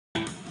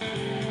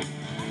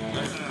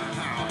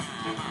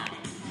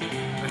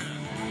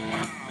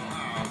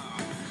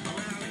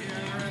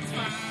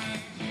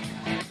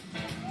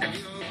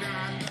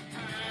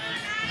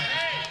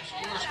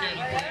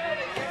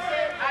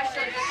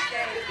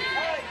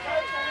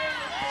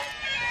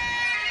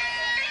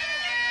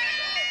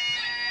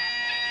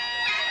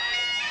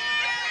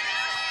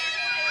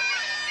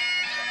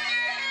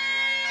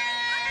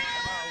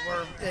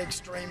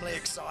extremely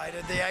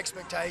excited. The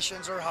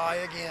expectations are high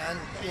again.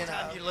 You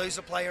know, you lose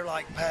a player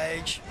like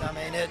Paige. I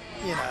mean,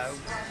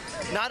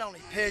 not only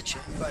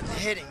pitching, but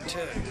hitting too.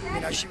 You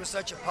know, she was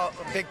such a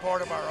big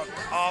part of our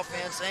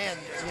offense and,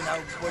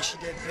 what she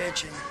did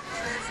pitching.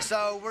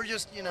 So we're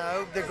just,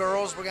 the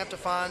girls, we're going to have to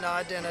find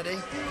identity,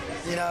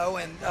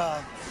 and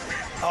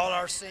all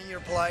our senior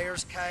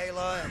players,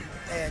 Kayla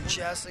and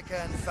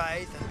Jessica and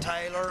Faith and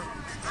Taylor,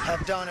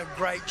 have done a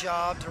great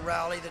job to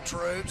rally the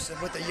troops and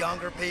with the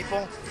younger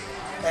people.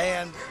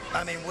 And,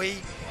 I mean,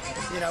 we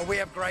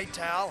have great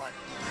talent.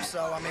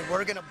 So, I mean,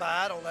 we're going to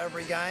battle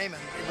every game,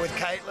 and with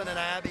Caitlin and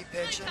Abby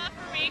pitching. It's tough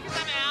for me because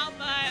I'm out,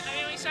 but, I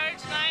mean, we started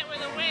tonight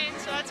with a win,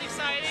 so that's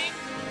exciting.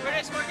 We're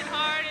just working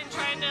hard and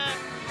trying to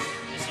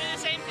just do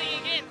the same thing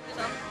again.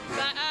 So,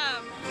 but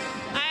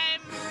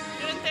I'm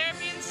doing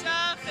therapy and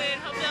stuff, and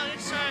hopefully I'll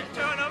just start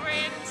throwing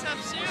overhand and stuff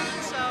soon.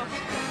 So,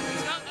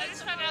 I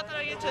just found out that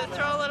I get to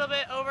throw a little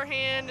bit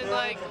overhand in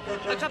like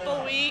a couple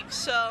weeks,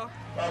 so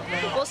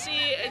we'll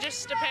see. It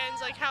just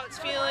depends like how it's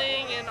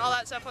feeling and all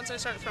that stuff once I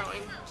start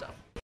throwing. So.